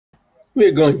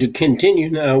We're going to continue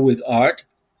now with art.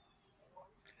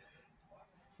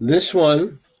 This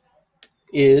one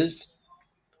is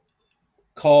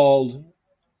called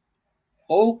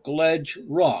Oak Ledge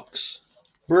Rocks,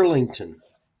 Burlington,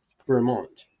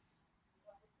 Vermont.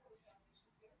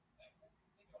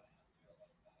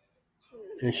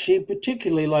 And she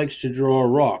particularly likes to draw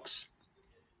rocks.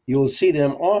 You will see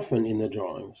them often in the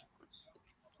drawings.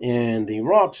 And the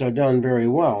rocks are done very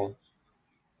well.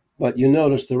 But you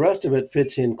notice the rest of it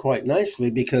fits in quite nicely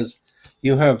because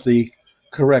you have the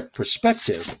correct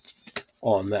perspective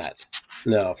on that.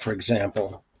 Now, for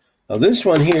example, this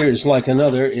one here is like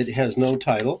another. It has no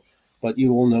title, but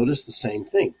you will notice the same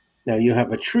thing. Now, you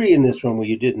have a tree in this one where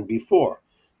you didn't before,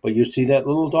 but you see that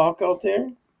little dock out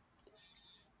there?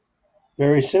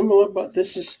 Very similar, but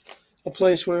this is a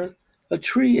place where a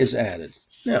tree is added.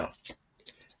 Now,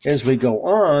 as we go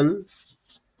on,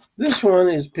 this one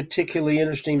is particularly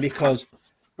interesting because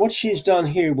what she's done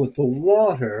here with the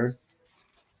water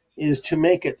is to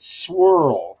make it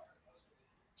swirl.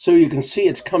 So you can see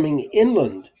it's coming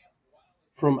inland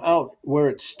from out where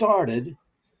it started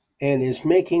and is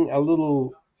making a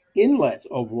little inlet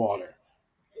of water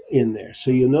in there. So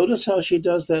you notice how she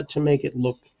does that to make it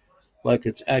look like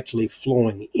it's actually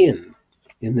flowing in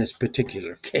this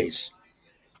particular case.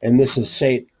 And this is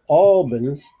St.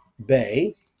 Albans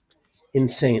Bay in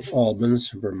St. Albans,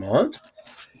 Vermont.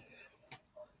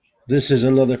 This is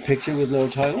another picture with no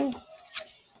title,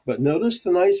 but notice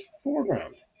the nice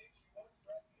foreground.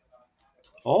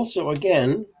 Also,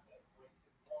 again,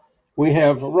 we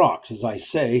have rocks. As I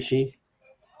say, she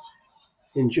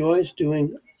enjoys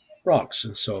doing rocks,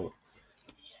 and so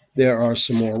there are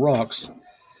some more rocks.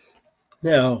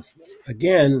 Now,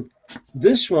 again,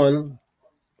 this one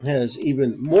has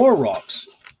even more rocks,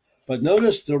 but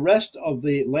notice the rest of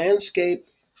the landscape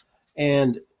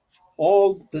and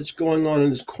all that's going on, and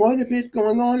there's quite a bit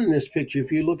going on in this picture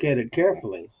if you look at it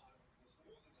carefully.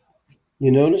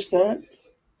 You notice that?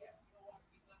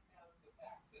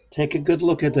 Take a good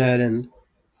look at that, and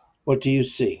what do you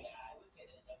see?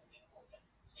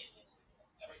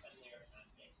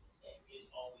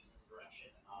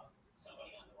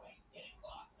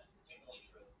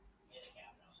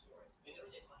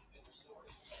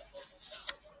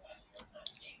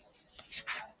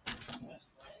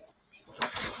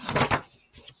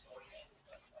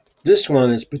 This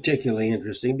one is particularly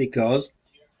interesting because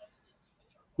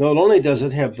not only does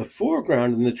it have the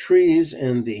foreground and the trees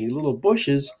and the little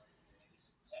bushes,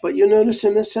 but you notice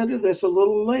in the center there's a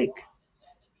little lake.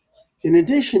 In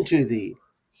addition to the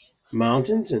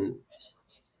mountains and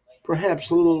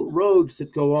perhaps little roads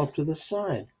that go off to the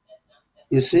side.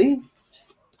 You see?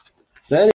 That